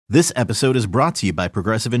This episode is brought to you by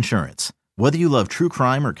Progressive Insurance. Whether you love true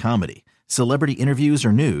crime or comedy, celebrity interviews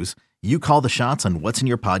or news, you call the shots on what's in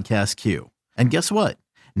your podcast queue. And guess what?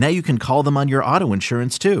 Now you can call them on your auto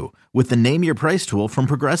insurance too with the Name Your Price tool from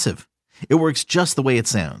Progressive. It works just the way it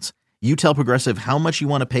sounds. You tell Progressive how much you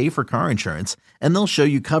want to pay for car insurance, and they'll show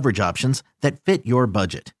you coverage options that fit your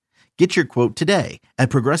budget. Get your quote today at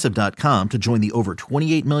Progressive.com to join the over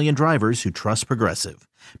 28 million drivers who trust Progressive.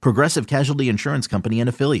 Progressive Casualty Insurance Company and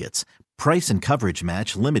Affiliates. Price and coverage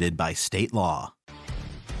match limited by state law.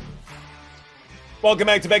 Welcome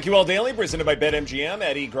back to BetQL Daily, presented by BetMGM.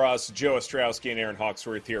 Eddie Gross, Joe Ostrowski, and Aaron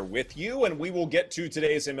Hawksworth here with you, and we will get to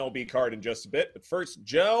today's MLB card in just a bit. But first,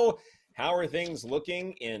 Joe, how are things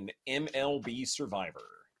looking in MLB Survivor?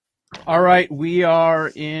 All right, we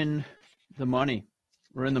are in the money.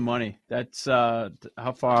 We're in the money. That's how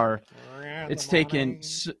far it's taken.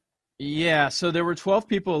 So there were 12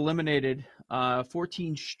 people eliminated,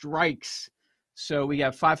 14 strikes. So we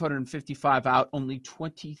have 555 out, only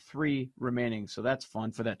 23 remaining. So that's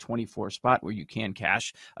fun for that 24 spot where you can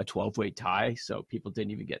cash a 12-way tie. So people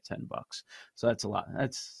didn't even get $10. So that's a lot.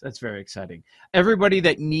 That's very exciting. Everybody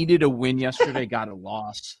that needed a win yesterday got a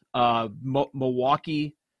loss.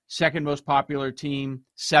 Milwaukee, second most popular team,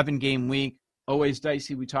 7-game week. Always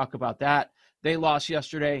dicey. We talk about that. They lost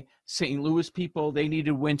yesterday. St. Louis people, they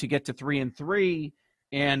needed a win to get to 3-3,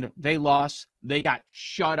 and they lost. They got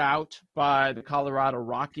shut out by the Colorado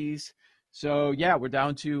Rockies. So, yeah, we're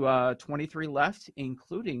down to 23 left,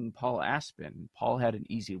 including Paul Aspen. Paul had an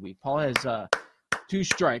easy week. Paul has 2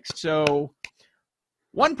 strikes. So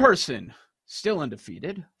one person still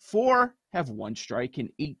undefeated. 4 have 1 strike,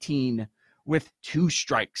 and 18 with 2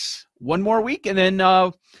 strikes. One more week, and then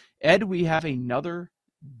Ed, we have another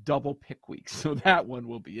double pick week, so that one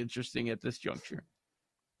will be interesting at this juncture.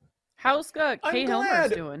 How's Kay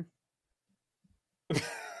Helmer's doing?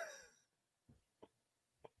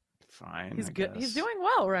 Fine. He's good. He's doing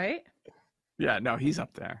well, right? Yeah, no, he's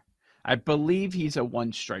up there. I believe he's a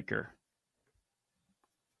 1-striker.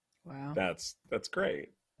 Wow. That's great.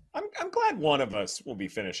 I'm glad one of us will be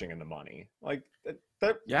finishing in the money. Like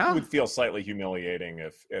that would feel slightly humiliating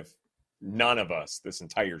if none of us this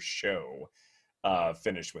entire show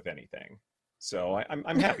finished with anything. So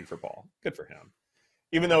I'm happy for Paul. Good for him.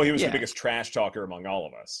 Even though he was the biggest trash talker among all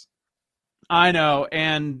of us. I know.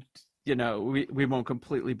 And, we won't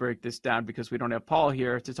completely break this down because we don't have Paul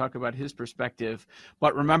here to talk about his perspective.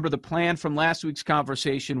 But remember, the plan from last week's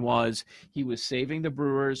conversation was he was saving the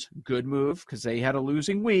Brewers, good move, because they had a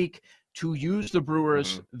losing week, to use the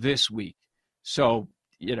Brewers this week. So,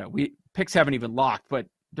 picks haven't even locked, but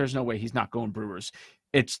there's no way he's not going Brewers.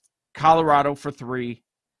 It's Colorado for 3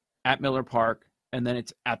 at Miller Park, and then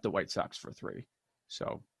it's at the White Sox for 3.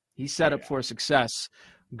 So he's set up for success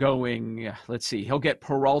going, let's see, he'll get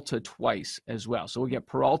Peralta twice as well. So we'll get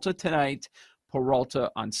Peralta tonight, Peralta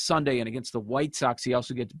on Sunday, and against the White Sox, he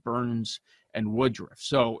also gets Burns and Woodruff.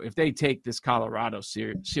 So if they take this Colorado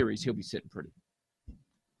series, he'll be sitting pretty.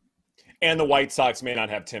 And the White Sox may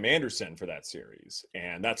not have Tim Anderson for that series,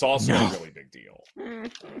 and that's also a really big deal.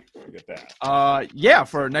 Get that.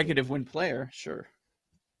 For a negative win player, sure.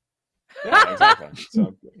 Yeah, exactly.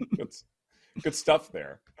 So good stuff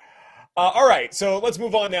there. All right, so let's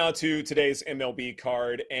move on now to today's MLB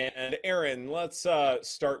card. And Aaron, let's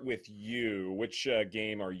start with you. Which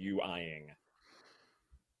game are you eyeing?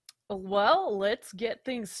 Well, let's get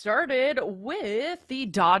things started with the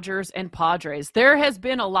Dodgers and Padres. There has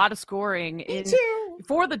been a lot of scoring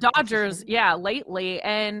for the Dodgers, lately.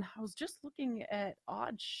 And I was just looking at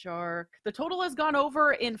OddsShark. The total has gone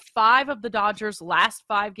over in 5 of the Dodgers' last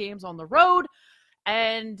 5 games on the road.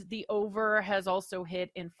 And the over has also hit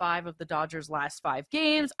in 5 of the Dodgers' last 5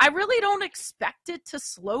 games. I really don't expect it to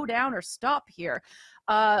slow down or stop here.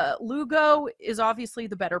 Lugo is obviously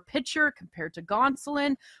the better pitcher compared to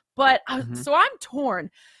Gonsolin. But so I'm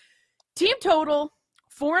torn. Team total,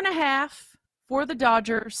 4.5 for the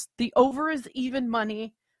Dodgers. The over is even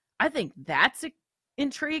money. I think that's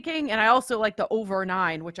intriguing. And I also like the over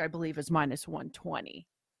 9, which I believe is minus 120.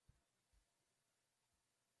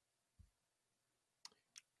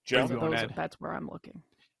 Joe? That's where I'm looking.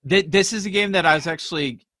 This is a game that I was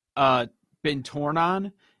actually been torn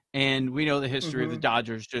on. And we know the history of the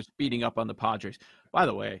Dodgers just beating up on the Padres. By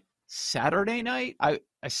the way, Saturday night, I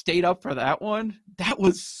stayed up for that one. That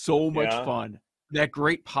was so much fun. That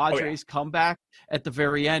great Padres comeback at the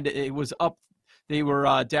very end. It was up. They were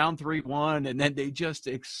down 3-1, and then they just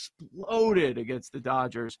exploded against the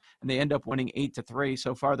Dodgers, and they end up winning 8-3.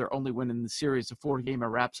 So far, they're only winning the series. The 4-gamer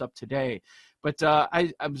wraps up today. But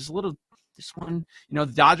I was a little – this one, the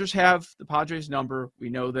Dodgers have the Padres number. We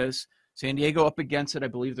know this. San Diego up against it. I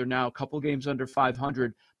believe they're now a couple games under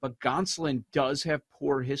 500, but Gonsolin does have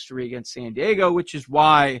poor history against San Diego, which is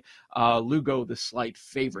why Lugo the slight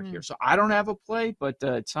favorite here. So I don't have a play, but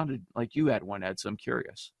it sounded like you had one, Ed, so I'm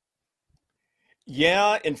curious.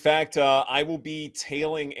 Yeah, in fact, I will be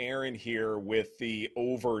tailing Aaron here with the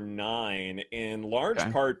over 9 in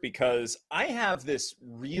large part because I have this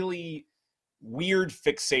really weird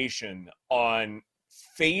fixation on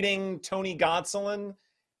fading Tony Gonsolin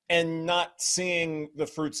and not seeing the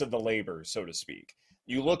fruits of the labor, so to speak.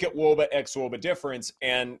 You look at WOBA x WOBA difference,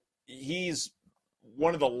 and he's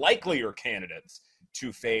one of the likelier candidates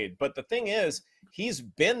to fade. But the thing is, he's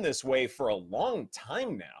been this way for a long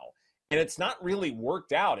time now. And it's not really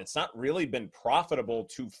worked out. It's not really been profitable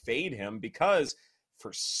to fade him because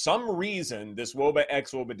for some reason, this WOBA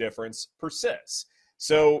x WOBA difference persists.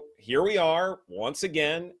 So here we are once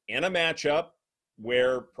again in a matchup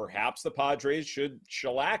where perhaps the Padres should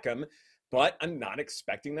shellac him, but I'm not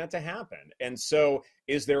expecting that to happen. And so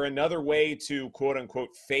is there another way to quote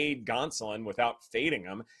unquote fade Gonsolin without fading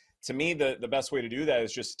him? To me, the best way to do that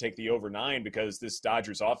is just to take the over 9 because this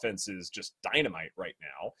Dodgers offense is just dynamite right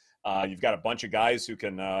now. You've got a bunch of guys who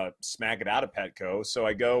can smack it out of Petco. So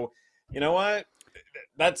I go, you know what?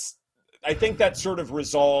 I think that sort of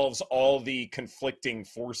resolves all the conflicting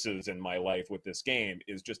forces in my life with this game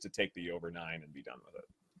is just to take the over 9 and be done with it.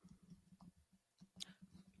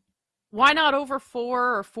 Why not over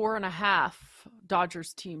 4 or 4.5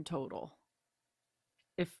 Dodgers team total?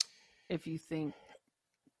 If you think.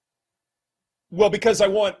 Well, because I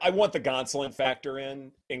want the Gonsolin factor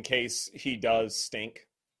in case he does stink.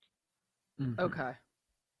 Okay.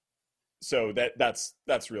 So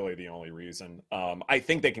that's really the only reason. I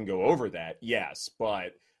think they can go over that, yes,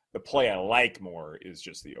 but the play I like more is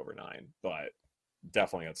just the over 9. But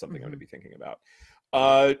definitely that's something I'm going to be thinking about.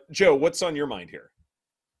 Joe, what's on your mind here?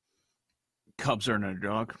 Cubs are an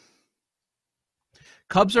underdog.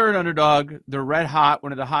 Cubs are an underdog. They're red hot,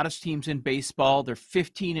 one of the hottest teams in baseball. They're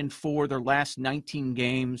 15-4 their last 19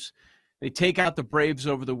 games. They take out the Braves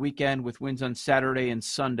over the weekend with wins on Saturday and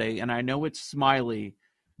Sunday. And I know it's Smiley,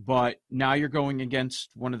 but now you're going against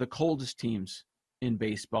one of the coldest teams in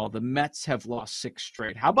baseball. The Mets have lost 6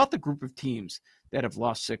 straight. How about the group of teams that have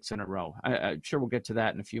lost 6 in a row? I'm sure we'll get to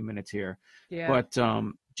that in a few minutes here. Yeah. But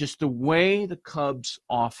just the way the Cubs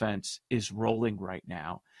offense is rolling right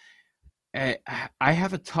now, I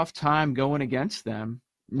have a tough time going against them.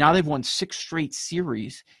 Now they've won 6 straight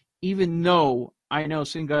series, even though I know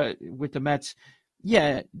Singa with the Mets,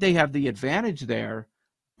 yeah, they have the advantage there,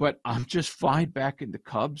 but I'm just fine back in the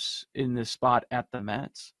Cubs in this spot at the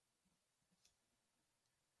Mets.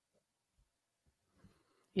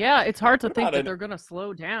 Yeah, it's hard to think that they're going to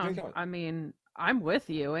slow down. I mean, I'm with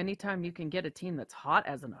you. Anytime you can get a team that's hot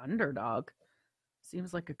as an underdog,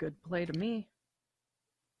 seems like a good play to me.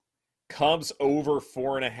 Cubs over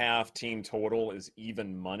 4.5 team total is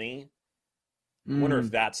even money. I wonder if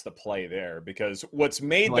that's the play there because what's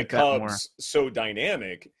made the Cubs so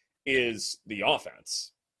dynamic is the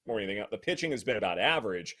offense. More than anything else. The pitching has been about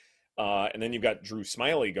average. And then you've got Drew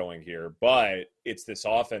Smiley going here, but it's this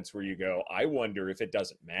offense where you go, I wonder if it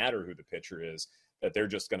doesn't matter who the pitcher is, that they're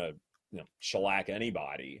just going to shellac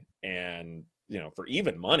anybody. And, for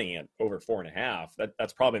even money at over 4.5,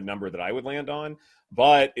 that's probably the number that I would land on.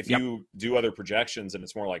 But if you do other projections and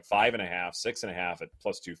it's more like 5.5, 6.5 at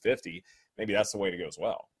plus 250, maybe that's the way to go as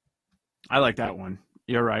well. I like that one.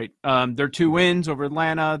 You're right. Their 2 wins over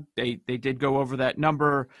Atlanta. They did go over that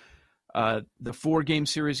number. The 4-game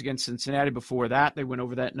series against Cincinnati before that, they went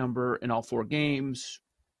over that number in all 4 games.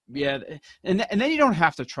 Yeah, and then you don't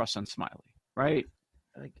have to trust on Smiley, right?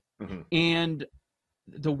 And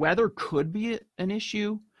the weather could be an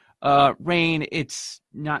issue. Rain, it's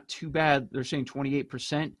not too bad. They're saying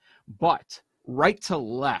 28%, but right to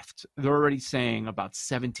left, they're already saying about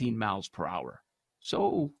 17 miles per hour.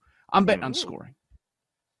 So I'm betting on scoring.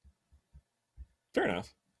 Fair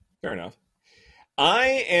enough.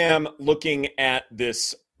 I am looking at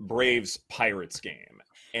this Braves-Pirates game.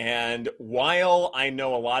 And while I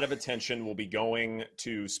know a lot of attention will be going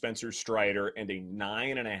to Spencer Strider and a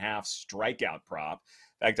 9.5 strikeout prop.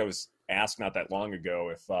 In fact, I was asked not that long ago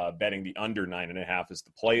if betting the under 9.5 is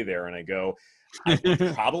the play there. And I go, I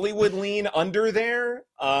probably would lean under there.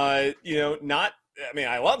 I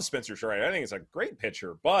love Spencer Strider. I think he's a great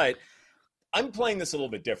pitcher, but I'm playing this a little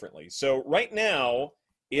bit differently. So right now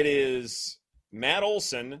it is Matt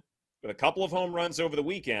Olson with a couple of home runs over the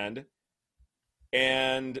weekend,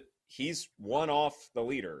 and he's one off the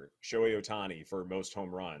leader, Shohei Ohtani, for most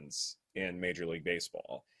home runs in Major League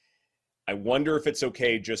Baseball. I wonder if it's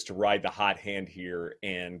okay just to ride the hot hand here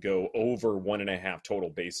and go over 1.5 total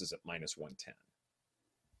bases at -110.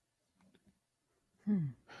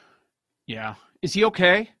 Yeah. Is he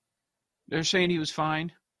okay? They're saying he was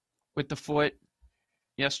fine with the foot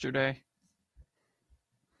yesterday.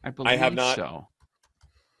 I have not. So.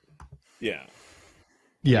 Yeah.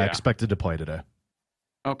 Yeah, expected to play today.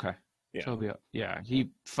 Okay. Yeah. So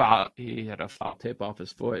he had a foul tip off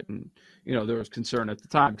his foot, and there was concern at the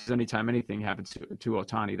time because anytime anything happens to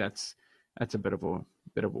Ohtani, that's a bit of a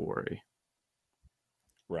worry.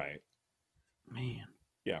 Right. Man.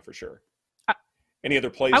 Yeah, for sure. Any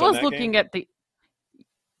other plays? I was looking at the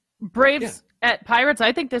Braves at Pirates.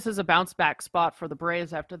 I think this is a bounce back spot for the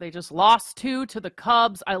Braves after they just lost 2 to the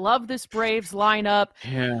Cubs. I love this Braves lineup.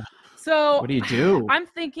 Yeah. So what do you do? I'm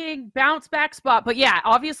thinking bounce back spot, but yeah,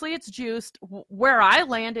 obviously it's juiced. Where I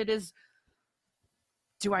landed is,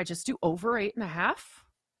 do I just do over 8.5?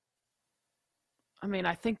 I mean,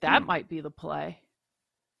 I think that might be the play.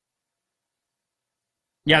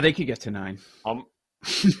 Yeah, they could get to 9.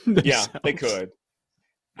 Yeah, they could.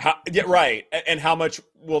 Yeah, right. And how much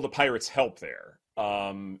will the Pirates help there?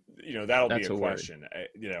 That'll be a question.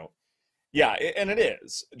 Yeah, and it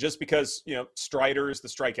is just because Strider is the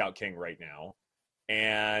strikeout king right now,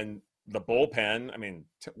 and the bullpen. I mean,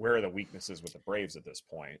 where are the weaknesses with the Braves at this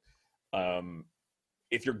point?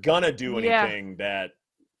 If you're gonna do anything that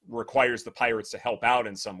requires the Pirates to help out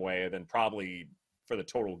in some way, then probably for the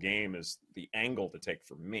total game is the angle to take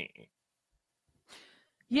for me.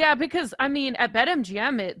 Yeah, because I mean, at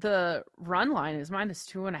BetMGM, the run line is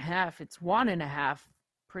 -2.5. It's 1.5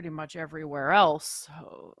 pretty much everywhere else.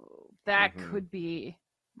 So that could be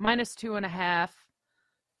 -2.5,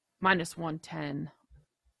 -110.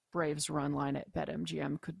 Braves run line at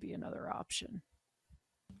BetMGM could be another option.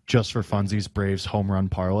 Just for funsies, Braves home run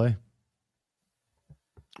parlay.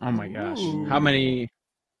 Oh my gosh! Ooh. How many?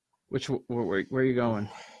 Where are you going?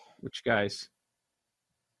 Which guys?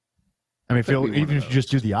 I mean, if you just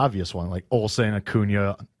do the obvious one, like Olsen,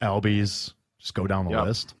 Acuna, Albies, just go down the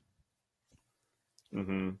list.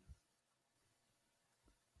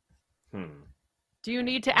 Do you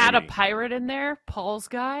need to add a Pirate in there? Paul's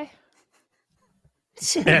guy?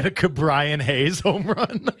 And a Brian Hayes home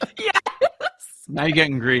run? Yes! Now you're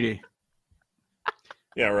getting greedy.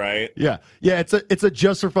 Yeah, right. Yeah. It's a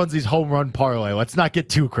just for funsies home run parlay. Let's not get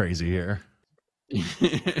too crazy here.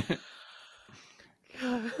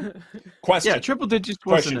 Question. Yeah, triple digits.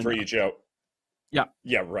 Question for you, Joe. Yeah.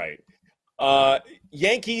 Yeah, right.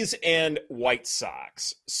 Yankees and White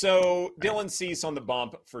Sox. So Dylan Cease on the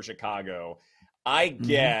bump for Chicago. I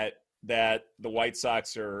get that the White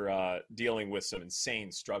Sox are dealing with some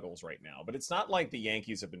insane struggles right now, but it's not like the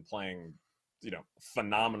Yankees have been playing,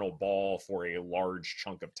 phenomenal ball for a large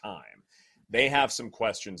chunk of time. They have some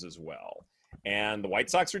questions as well. And the White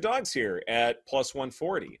Sox are dogs here at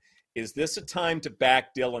 +140. Is this a time to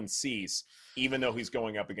back Dylan Cease, even though he's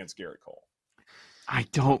going up against Garrett Cole?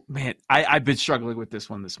 I've been struggling with this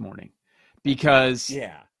one this morning because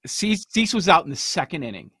Cease was out in the second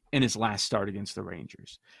inning in his last start against the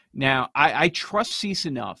Rangers. Now, I trust Cease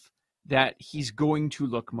enough that he's going to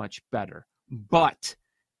look much better. But,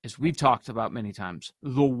 as we've talked about many times,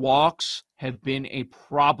 the walks have been a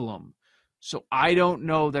problem. So I don't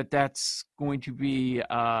know that that's going to be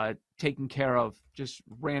taken care of just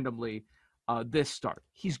randomly this start.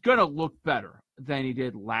 He's going to look better than he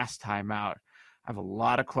did last time out. I have a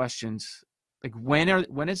lot of questions. Like, when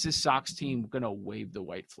is this Sox team going to wave the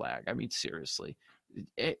white flag? I mean, seriously.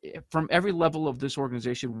 From every level of this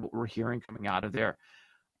organization, what we're hearing coming out of there,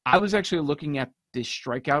 I was actually looking at this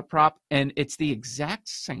strikeout prop, and it's the exact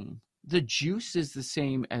same. The juice is the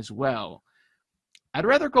same as well. I'd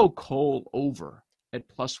rather go Cole over at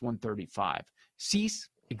 +135. Cease,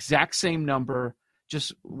 exact same number,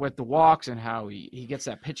 just with the walks and how he gets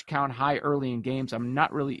that pitch count high early in games. I'm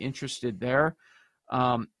not really interested there.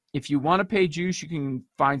 If you want to pay juice, you can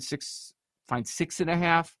find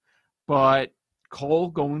 6.5, but Cole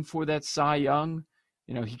going for that Cy Young,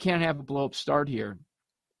 he can't have a blow-up start here.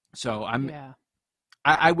 So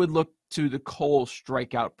I would look to the Cole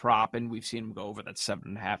strikeout prop, and we've seen him go over that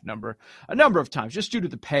 7.5 number a number of times, just due to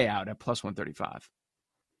the payout at +135.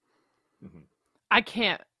 I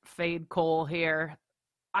can't fade Cole here.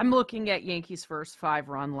 I'm looking at Yankees' first 5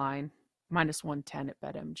 run line, -110 at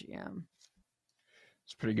BetMGM.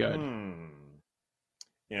 It's pretty good.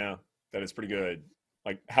 Yeah, that is pretty good.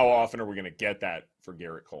 Like, how often are we going to get that for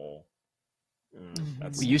Garrett Cole?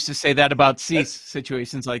 We used to say that about Cease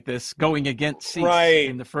situations like this, going against Cease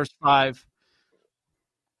in the first 5.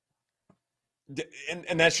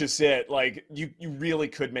 And that's just it. Like you really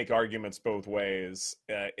could make arguments both ways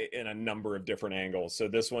in a number of different angles. So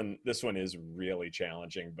this one is really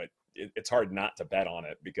challenging, but it's hard not to bet on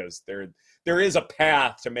it because there is a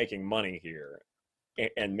path to making money here.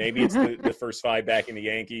 And maybe it's the first 5 backing the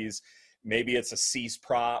Yankees. Maybe it's a cease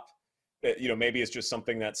prop. Maybe it's just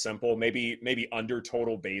something that simple. Maybe under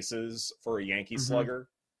total bases for a Yankee slugger.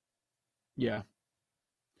 Yeah.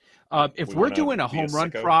 If we're doing a home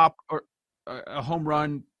run prop or a home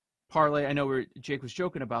run parlay, I know Jake was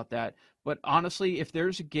joking about that, but honestly, if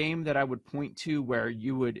there's a game that I would point to where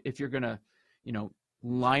you would, if you're going to,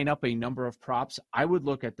 line up a number of props, I would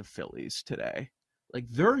look at the Phillies today. Like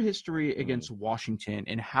their history against Washington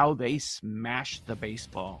and how they smashed the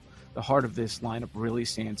baseball. The heart of this lineup really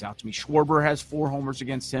stands out to me. Schwarber has 4 homers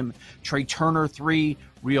against him. Trey Turner 3,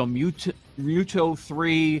 Real Muto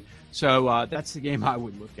 3. So that's the game I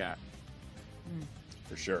would look at.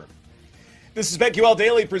 For sure. This is BetQL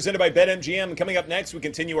Daily presented by BetMGM. Coming up next, we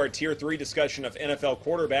continue our Tier 3 discussion of NFL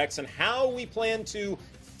quarterbacks and how we plan to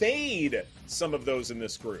fade some of those in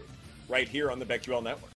this group right here on the BetQL Network.